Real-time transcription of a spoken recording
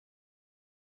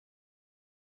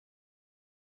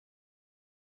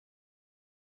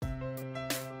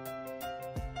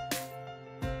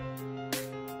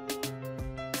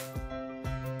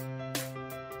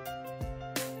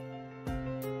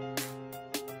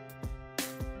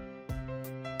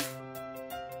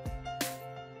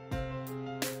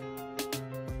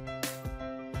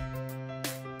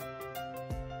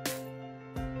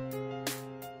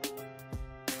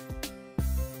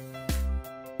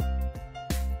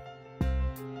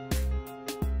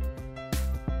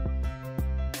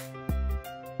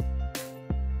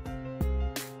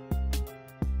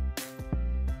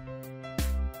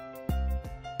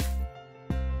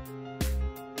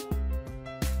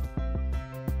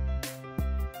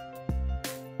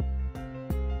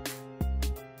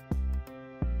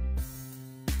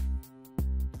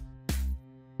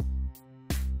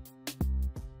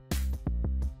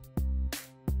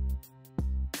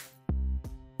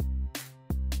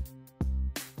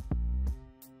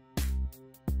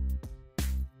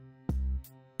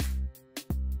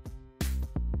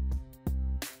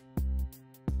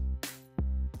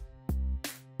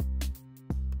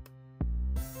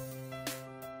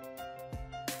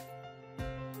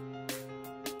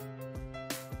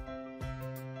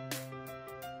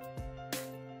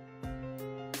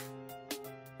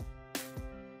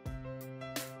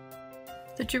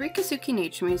The Jurica-Suchy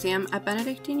Nature Museum at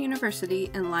Benedictine University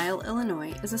in Lisle,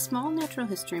 Illinois is a small natural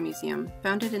history museum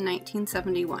founded in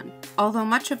 1971, although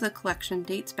much of the collection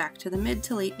dates back to the mid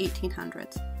to late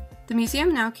 1800s. The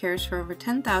museum now cares for over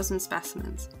 10,000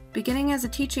 specimens. Beginning as a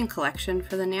teaching collection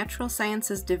for the Natural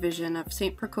Sciences Division of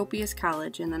St. Procopius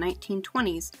College in the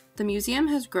 1920s, the museum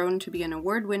has grown to be an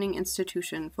award-winning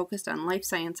institution focused on life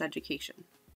science education.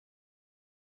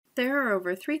 There are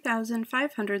over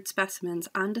 3,500 specimens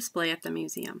on display at the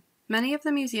museum. Many of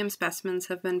the museum specimens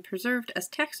have been preserved as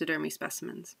taxidermy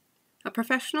specimens. A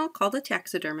professional called a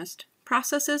taxidermist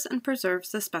processes and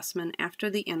preserves the specimen after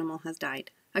the animal has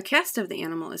died. A cast of the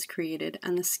animal is created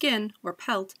and the skin, or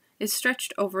pelt, is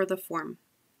stretched over the form.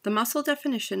 The muscle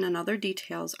definition and other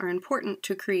details are important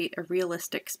to create a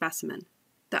realistic specimen.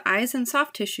 The eyes and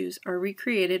soft tissues are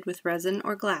recreated with resin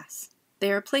or glass.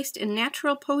 They are placed in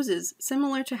natural poses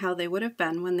similar to how they would have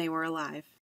been when they were alive.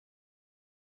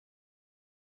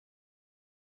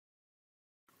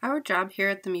 Our job here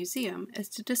at the museum is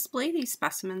to display these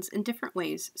specimens in different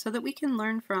ways so that we can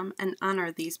learn from and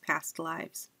honor these past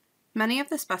lives. Many of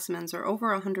the specimens are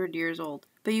over 100 years old,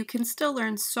 but you can still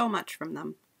learn so much from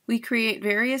them. We create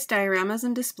various dioramas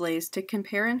and displays to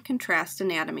compare and contrast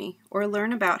anatomy or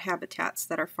learn about habitats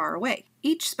that are far away.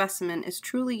 Each specimen is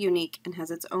truly unique and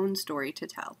has its own story to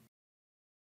tell.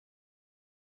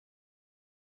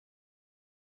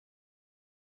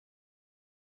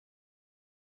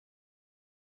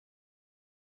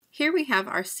 Here we have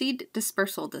our seed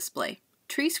dispersal display.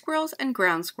 Tree squirrels and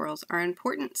ground squirrels are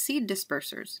important seed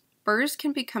dispersers. Burrs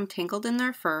can become tangled in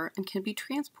their fur and can be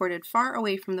transported far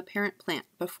away from the parent plant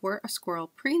before a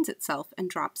squirrel preens itself and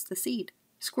drops the seed.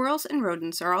 Squirrels and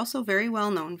rodents are also very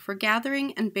well known for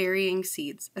gathering and burying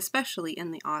seeds, especially in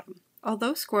the autumn.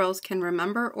 Although squirrels can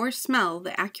remember or smell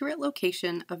the accurate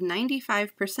location of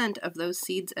 95% of those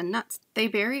seeds and nuts, they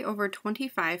bury over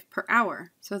 25 per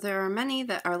hour, so there are many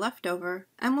that are left over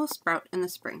and will sprout in the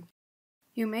spring.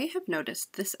 You may have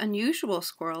noticed this unusual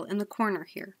squirrel in the corner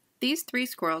here. These three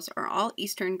squirrels are all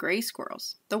eastern gray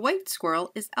squirrels. The white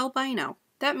squirrel is albino.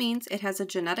 That means it has a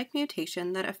genetic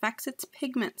mutation that affects its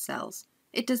pigment cells.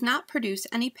 It does not produce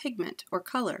any pigment or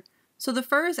color, so the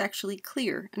fur is actually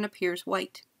clear and appears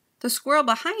white. The squirrel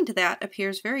behind that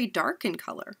appears very dark in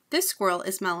color. This squirrel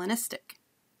is melanistic.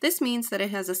 This means that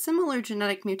it has a similar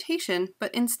genetic mutation,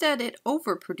 but instead it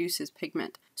overproduces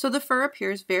pigment, so the fur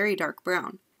appears very dark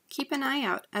brown. Keep an eye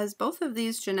out, as both of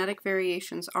these genetic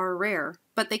variations are rare,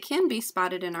 but they can be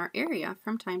spotted in our area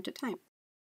from time to time.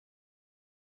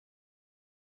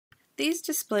 These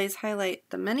displays highlight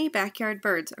the many backyard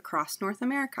birds across North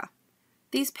America.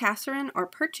 These passerine or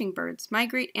perching birds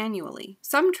migrate annually,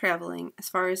 some traveling as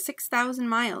far as 6,000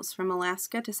 miles from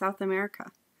Alaska to South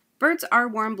America. Birds are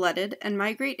warm-blooded and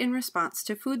migrate in response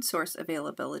to food source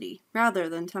availability rather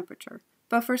than temperature.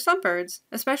 But for some birds,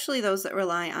 especially those that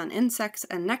rely on insects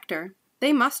and nectar,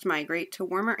 they must migrate to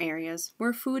warmer areas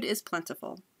where food is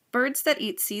plentiful. Birds that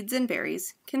eat seeds and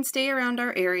berries can stay around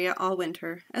our area all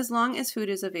winter as long as food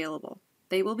is available.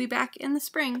 They will be back in the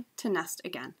spring to nest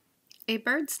again. A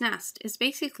bird's nest is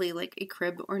basically like a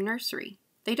crib or nursery.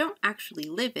 They don't actually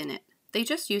live in it. They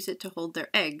just use it to hold their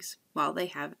eggs while they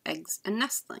have eggs and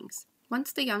nestlings.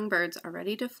 Once the young birds are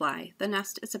ready to fly, the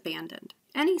nest is abandoned.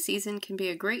 Any season can be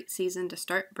a great season to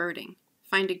start birding.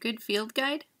 Find a good field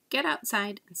guide, get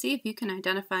outside, and see if you can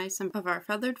identify some of our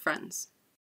feathered friends.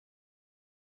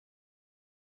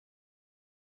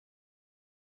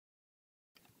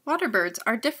 Water birds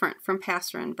are different from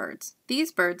passerine birds.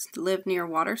 These birds live near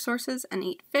water sources and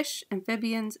eat fish,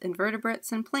 amphibians,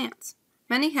 invertebrates, and plants.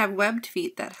 Many have webbed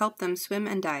feet that help them swim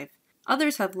and dive.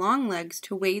 Others have long legs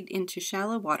to wade into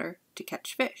shallow water to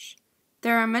catch fish.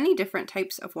 There are many different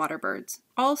types of water birds,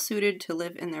 all suited to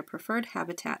live in their preferred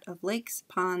habitat of lakes,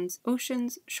 ponds,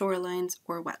 oceans, shorelines,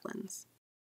 or wetlands.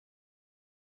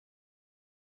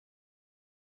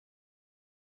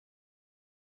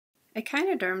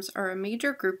 Echinoderms are a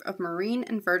major group of marine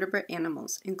invertebrate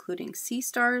animals, including sea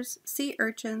stars, sea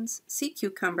urchins, sea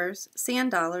cucumbers,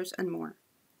 sand dollars, and more.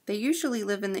 They usually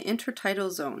live in the intertidal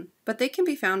zone, but they can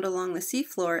be found along the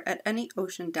seafloor at any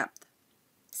ocean depth.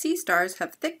 Sea stars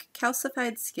have thick,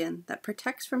 calcified skin that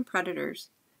protects from predators,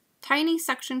 tiny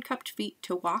suction-cupped feet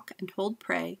to walk and hold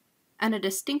prey, and a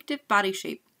distinctive body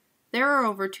shape. There are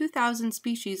over 2,000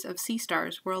 species of sea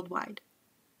stars worldwide.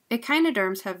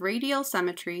 Echinoderms have radial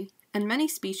symmetry, and many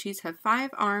species have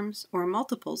 5 arms or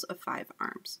multiples of 5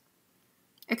 arms.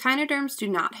 Echinoderms do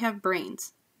not have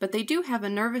brains, but they do have a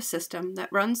nervous system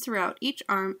that runs throughout each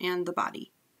arm and the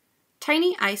body.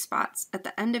 Tiny eye spots at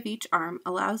the end of each arm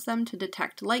allows them to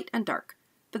detect light and dark,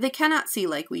 but they cannot see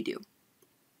like we do.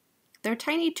 Their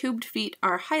tiny tubed feet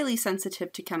are highly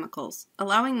sensitive to chemicals,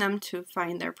 allowing them to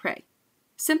find their prey.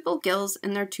 Simple gills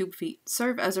in their tube feet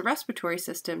serve as a respiratory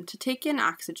system to take in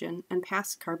oxygen and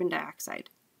pass carbon dioxide.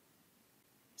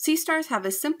 Sea stars have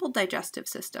a simple digestive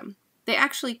system. They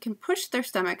actually can push their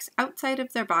stomachs outside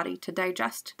of their body to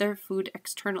digest their food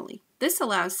externally. This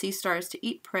allows sea stars to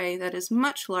eat prey that is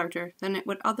much larger than it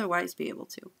would otherwise be able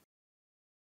to.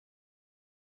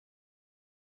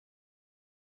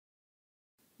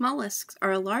 Mollusks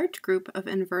are a large group of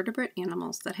invertebrate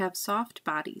animals that have soft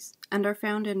bodies and are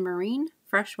found in marine,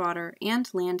 freshwater, and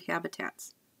land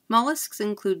habitats. Mollusks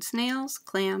include snails,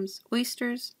 clams,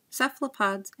 oysters,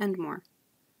 cephalopods, and more.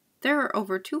 There are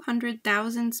over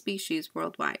 200,000 species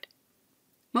worldwide.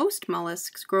 Most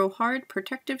mollusks grow hard,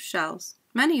 protective shells,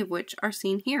 many of which are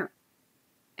seen here.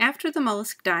 After the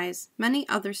mollusk dies, many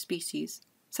other species,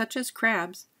 such as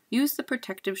crabs, use the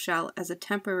protective shell as a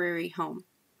temporary home.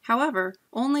 However,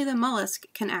 only the mollusk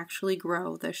can actually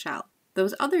grow the shell.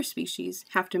 Those other species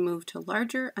have to move to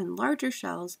larger and larger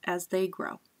shells as they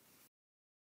grow.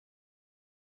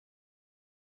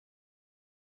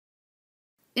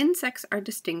 Insects are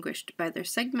distinguished by their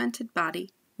segmented body,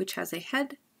 which has a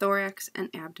head, thorax, and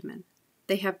abdomen.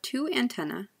 They have 2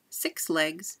 antennae, 6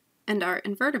 legs, and are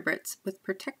invertebrates with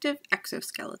protective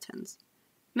exoskeletons.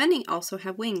 Many also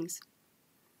have wings.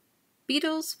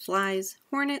 Beetles, flies,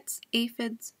 hornets,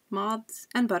 aphids, moths,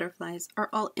 and butterflies are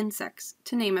all insects,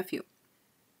 to name a few.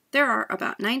 There are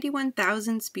about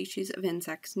 91,000 species of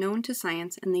insects known to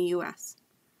science in the U.S.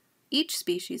 Each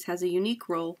species has a unique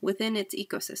role within its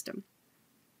ecosystem.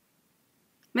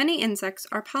 Many insects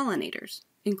are pollinators,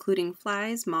 including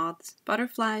flies, moths,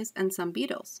 butterflies, and some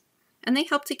beetles, and they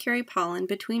help to carry pollen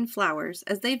between flowers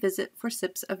as they visit for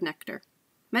sips of nectar.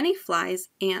 Many flies,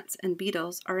 ants, and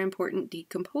beetles are important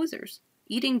decomposers,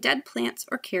 eating dead plants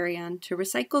or carrion to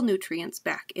recycle nutrients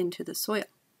back into the soil.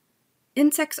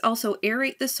 Insects also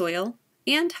aerate the soil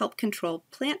and help control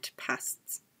plant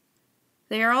pests.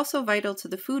 They are also vital to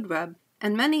the food web,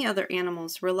 and many other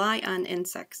animals rely on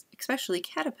insects, especially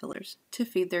caterpillars, to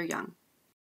feed their young.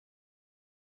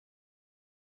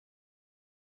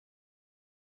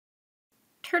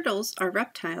 Turtles are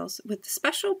reptiles with a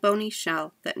special bony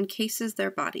shell that encases their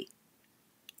body.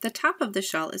 The top of the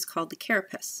shell is called the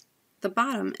carapace. The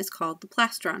bottom is called the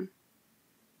plastron.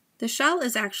 The shell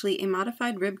is actually a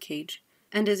modified rib cage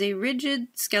and is a rigid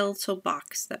skeletal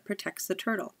box that protects the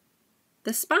turtle.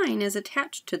 The spine is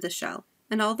attached to the shell,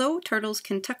 and although turtles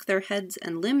can tuck their heads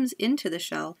and limbs into the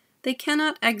shell, they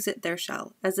cannot exit their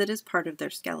shell as it is part of their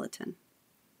skeleton.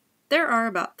 There are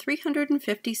about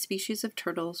 350 species of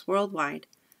turtles worldwide,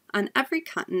 on every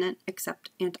continent except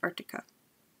Antarctica.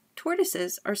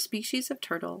 Tortoises are species of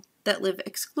turtle that live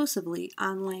exclusively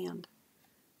on land.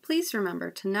 Please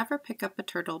remember to never pick up a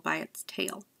turtle by its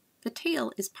tail. The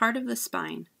tail is part of the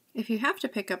spine. If you have to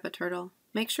pick up a turtle,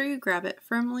 make sure you grab it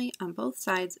firmly on both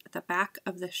sides at the back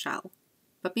of the shell.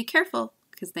 But be careful,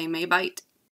 because they may bite.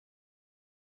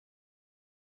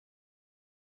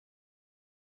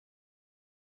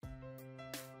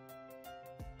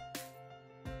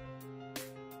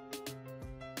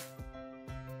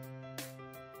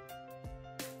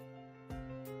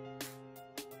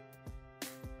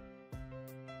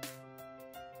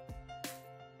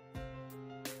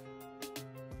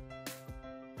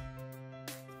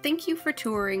 Thank you for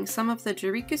touring some of the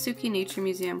Jurica-Suchy Nature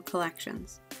Museum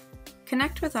collections.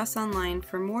 Connect with us online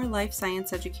for more life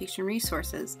science education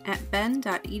resources at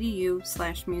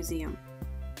ben.edu/museum.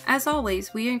 As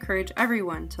always, we encourage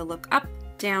everyone to look up,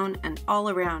 down, and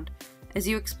all around as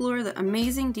you explore the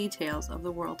amazing details of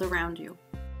the world around you.